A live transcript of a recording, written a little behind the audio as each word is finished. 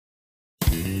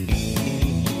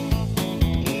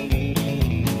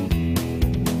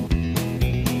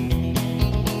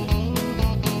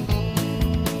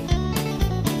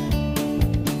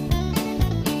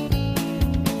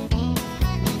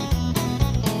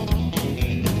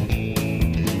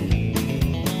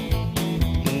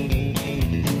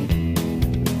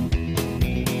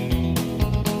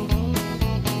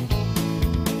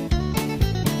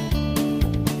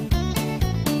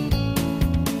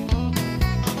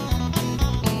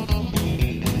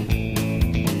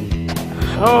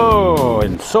Oh,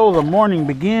 and so the morning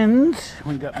begins.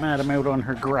 We got Madam out on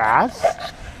her grass,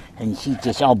 and she's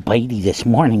just all bitey this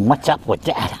morning. What's up with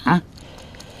that, huh?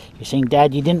 You're saying,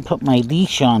 Dad, you didn't put my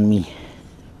leash on me.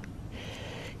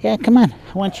 Yeah, come on.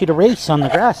 I want you to race on the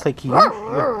grass like you usually.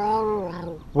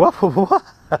 What?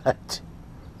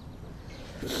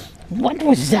 What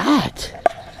was that?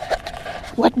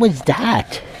 What was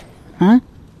that? Huh?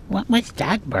 What was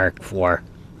that bark for?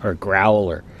 Or growl,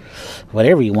 or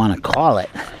whatever you want to call it.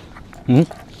 I'm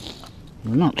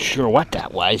not sure what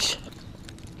that was.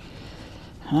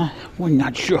 Huh? We're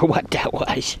not sure what that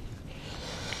was.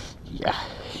 Yeah,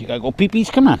 you gotta go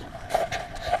pee-pees? Come on.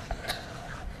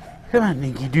 Come on,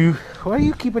 Ninky Doo. Why do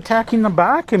you keep attacking the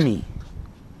back of me?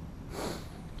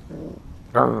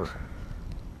 Arr.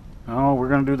 Oh, we're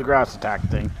gonna do the grass attack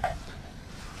thing.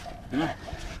 Yeah,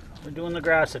 we're doing the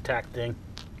grass attack thing.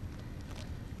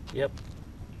 Yep.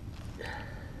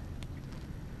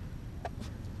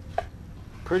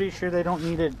 Pretty sure they don't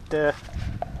need it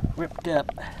ripped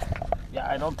up. Yeah,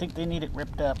 I don't think they need it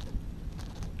ripped up.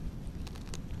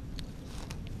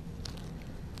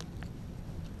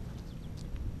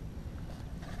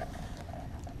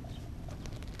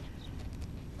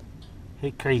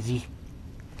 Hey, crazy.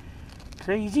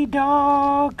 Crazy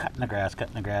dog. Cutting the grass,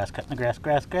 cutting the grass, cutting the grass,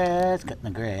 grass, cutting the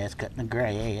grass, cutting the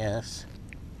grass.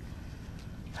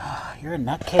 Oh, you're a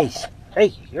nutcase.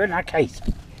 Hey, you're a nutcase.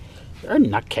 You're a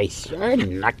nutcase. You're a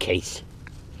nutcase.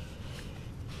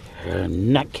 You're a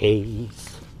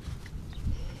nutcase.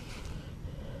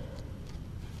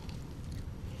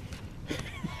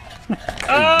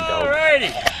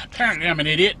 Alrighty. Apparently I'm an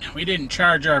idiot. We didn't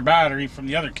charge our battery from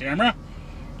the other camera.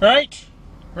 Right?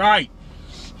 Right.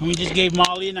 And we just gave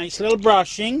Molly a nice little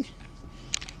brushing.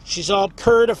 She's all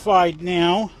purtified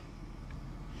now.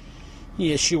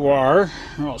 Yes, you are.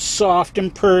 You're all soft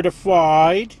and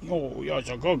purtified. Oh, you're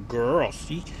a good girl.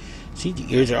 See, the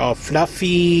ears are all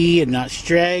fluffy and not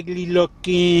straggly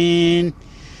looking.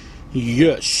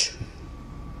 Yes.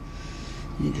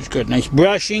 You just got nice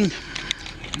brushing.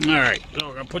 All right, so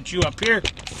we're gonna put you up here,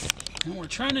 and we're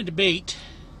trying to debate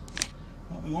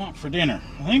what we want for dinner.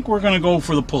 I think we're gonna go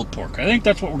for the pulled pork. I think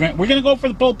that's what we're gonna go for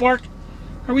the pulled pork.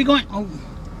 Are we going? Oh,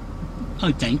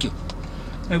 thank you.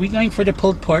 Are we going for the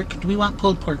pulled pork? Do we want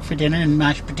pulled pork for dinner and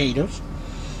mashed potatoes?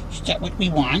 Is that what we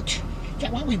want? Is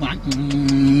that what we want?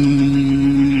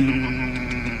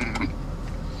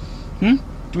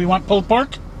 Do we want pulled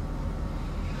pork?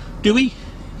 Do we?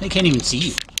 They can't even see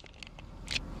you.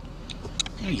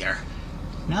 There you are.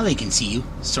 Now they can see you.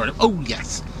 Sort of. Oh,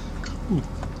 yes. Ooh.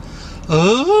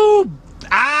 Oh!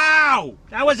 Ow!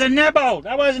 That was a nibble!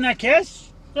 That wasn't a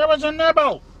kiss! That was a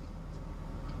nibble!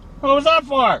 What was that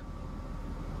for?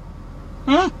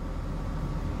 Huh?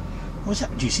 What was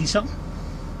that? Do you see something?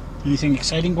 Anything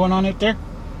exciting going on out there?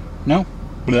 No?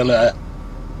 Blah, blah.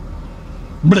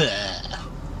 Blah.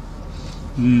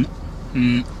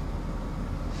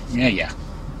 Yeah.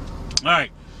 Alright.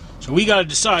 So we gotta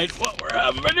decide what we're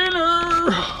having for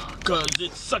dinner. Because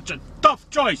it's such a tough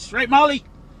choice. Right, Molly?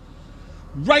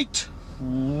 Right.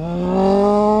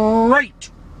 Right.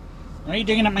 Why are you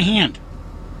digging at my hand?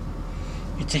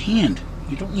 It's a hand.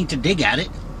 You don't need to dig at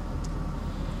it.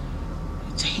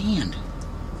 It's a hand.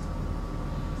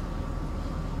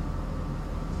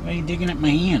 Why are you digging at my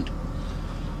hand?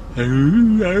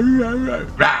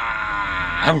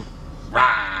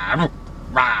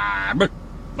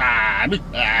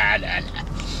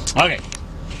 Okay.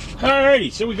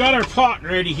 Alrighty, so we got our pot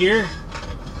ready here.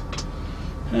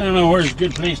 I don't know where's a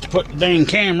good place to put the dang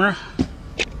camera.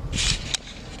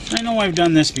 I know I've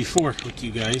done this before with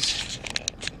you guys.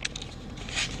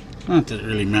 Not that it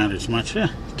really matters much.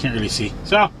 Can't really see.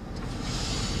 So,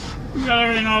 we got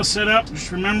everything all set up.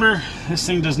 Just remember, this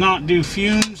thing does not do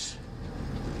fumes.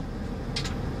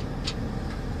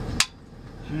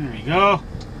 There we go.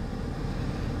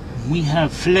 We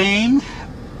have flame.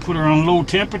 Put her on low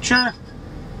temperature.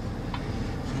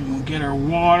 And we'll get our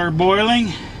water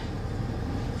boiling.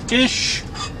 Ish.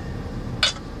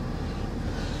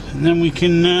 And then we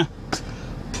can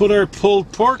put our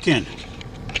pulled pork in.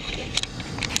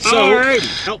 So, it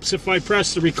helps if I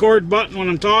press the record button when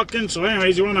I'm talking. So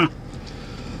anyways, you want to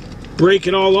break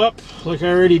it all up like I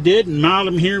already did. And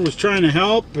Madam here was trying to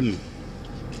help. And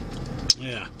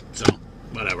yeah, so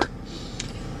whatever.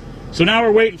 So now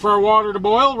we're waiting for our water to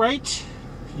boil, right?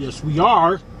 Yes, we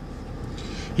are.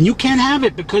 And you can't have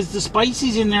it because the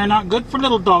spices in there are not good for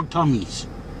little dog tummies.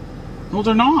 No,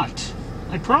 they're not.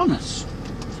 I promise.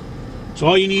 So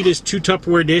all you need is 2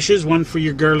 Tupperware dishes, one for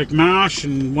your garlic mash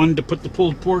and one to put the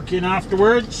pulled pork in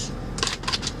afterwards.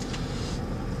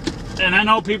 And I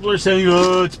know people are saying,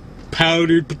 oh, it's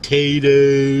powdered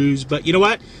potatoes. But you know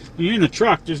what? When you're in the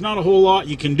truck, there's not a whole lot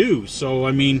you can do. So,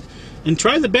 I mean, and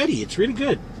try the Betty. It's really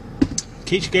good. In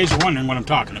case you guys are wondering what I'm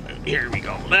talking about. Here we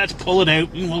go. Let's pull it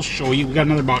out and we'll show you. We got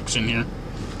another box in here.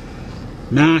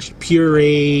 Mashed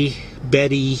puree,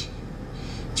 Betty.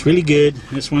 It's really good.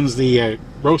 This one's the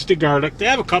roasted garlic. They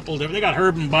have a couple there. They got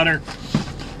herb and butter.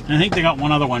 And I think they got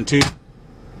one other one too.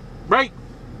 Right.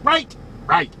 I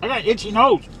got itchy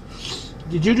nose.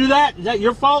 Did you do that? Is that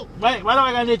your fault? Why do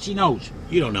I got an itchy nose?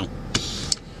 You don't know.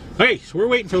 Okay, so we're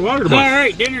waiting for the water to boil.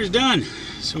 Alright, dinner's done.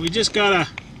 So we just gotta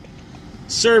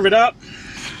serve it up.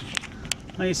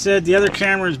 Like I said, the other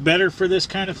camera is better for this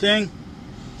kind of thing.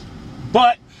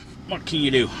 But, what can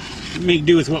you do? Make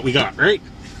do with what we got, right?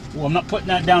 Well, I'm not putting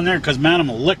that down there because Madam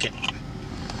will lick it.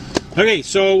 Okay,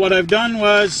 so what I've done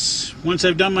was, once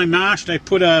I've done my mashed, I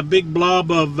put a big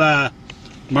blob of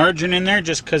margarine in there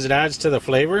just because it adds to the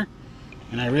flavor.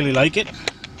 And I really like it.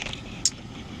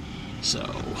 So,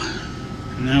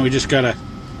 now we just gotta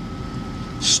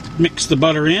mix the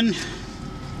butter in.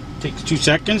 Takes 2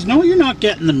 seconds. No, you're not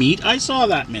getting the meat. I saw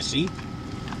that, Missy.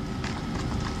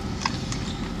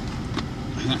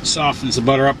 And that softens the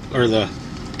butter up, or the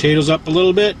potatoes up a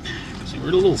little bit. Because they were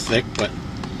a little thick, but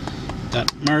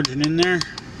that margarine in there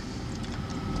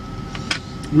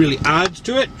really adds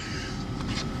to it.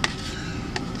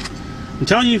 I'm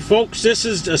telling you folks, this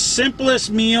is the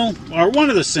simplest meal, or one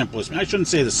of the simplest. I shouldn't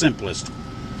say the simplest,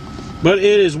 but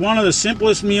it is one of the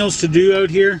simplest meals to do out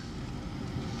here,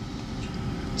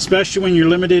 especially when you're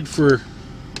limited for,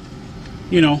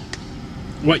 you know,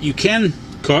 what you can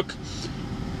cook.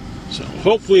 So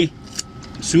hopefully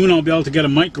soon I'll be able to get a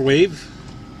microwave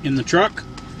in the truck.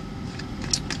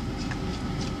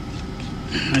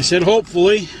 I said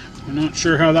hopefully. I'm not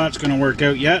sure how that's going to work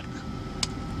out yet.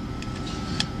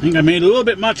 I think I made a little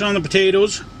bit much on the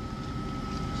potatoes.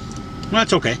 Well,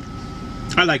 that's okay.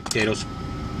 I like potatoes.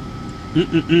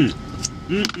 The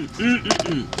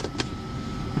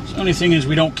only thing is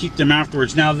we don't keep them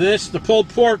afterwards. Now this, the pulled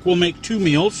pork, will make 2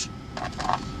 meals.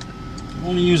 I'll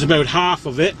only use about half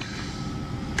of it.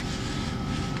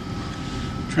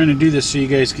 I'm trying to do this so you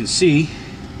guys can see.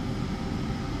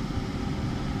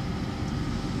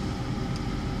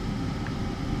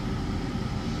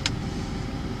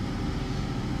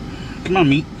 Come on,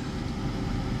 meat.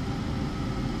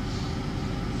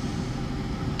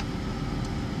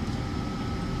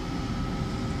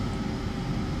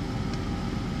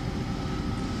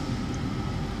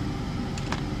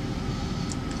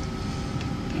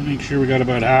 I'll make sure we got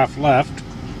about half left.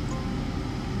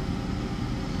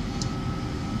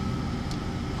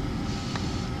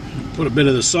 Put a bit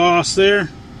of the sauce there.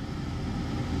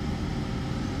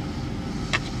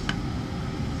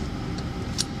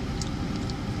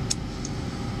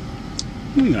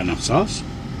 We got enough sauce.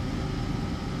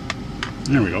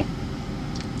 There we go.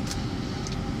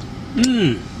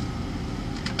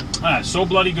 That's so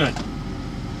bloody good.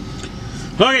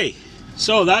 Okay,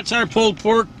 so that's our pulled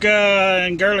pork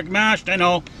and garlic mashed. I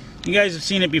know you guys have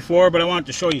seen it before, but I wanted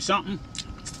to show you something.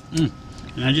 And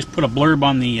I just put a blurb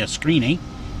on the screen, eh?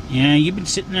 Yeah, you've been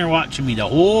sitting there watching me the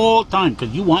whole time because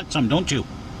you want some, don't you?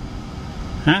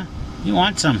 Huh? You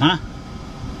want some, huh?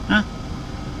 Huh?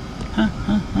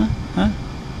 Huh?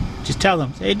 Just tell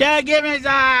them. Say, Dad, give me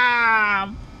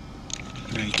some!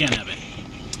 No, you can't have it.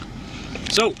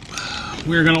 So,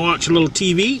 we're going to watch a little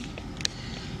TV.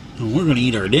 And we're going to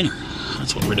eat our dinner.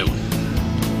 That's what we're doing.